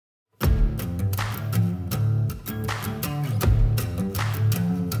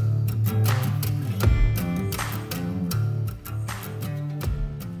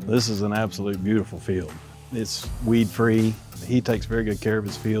This is an absolute beautiful field. It's weed-free. He takes very good care of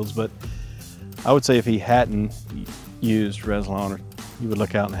his fields, but I would say if he hadn't used Rezilon, you would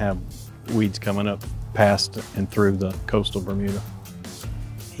look out and have weeds coming up past and through the coastal Bermuda.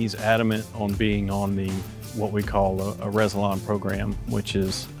 He's adamant on being on what we call a Rezilon program, which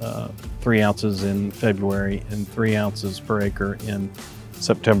is 3 ounces in February and 3 ounces per acre in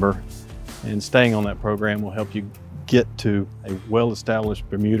September. And staying on that program will help you get to a well-established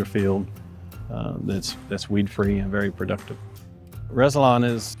Bermuda field that's weed-free and very productive. Rezilon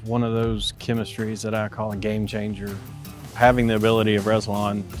is one of those chemistries that I call a game changer. Having the ability of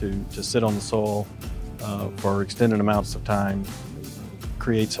Rezilon to sit on the soil for extended amounts of time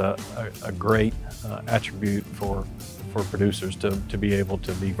creates a great attribute for producers to be able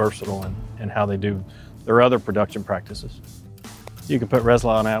to be versatile in how they do their other production practices. You can put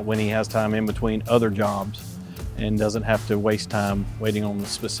Rezilon out when he has time in between other jobs and doesn't have to waste time waiting on the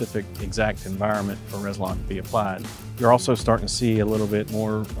specific exact environment for Rezilon to be applied. You're also starting to see a little bit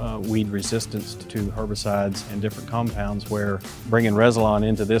more weed resistance to herbicides and different compounds, where bringing Rezilon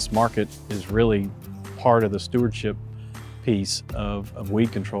into this market is really part of the stewardship piece of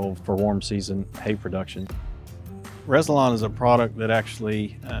weed control for warm season hay production. Rezilon is a product that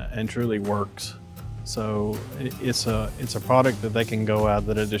actually and truly works. So it's a product that they can go out,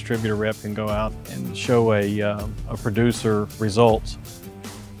 that a distributor rep can go out and show a producer results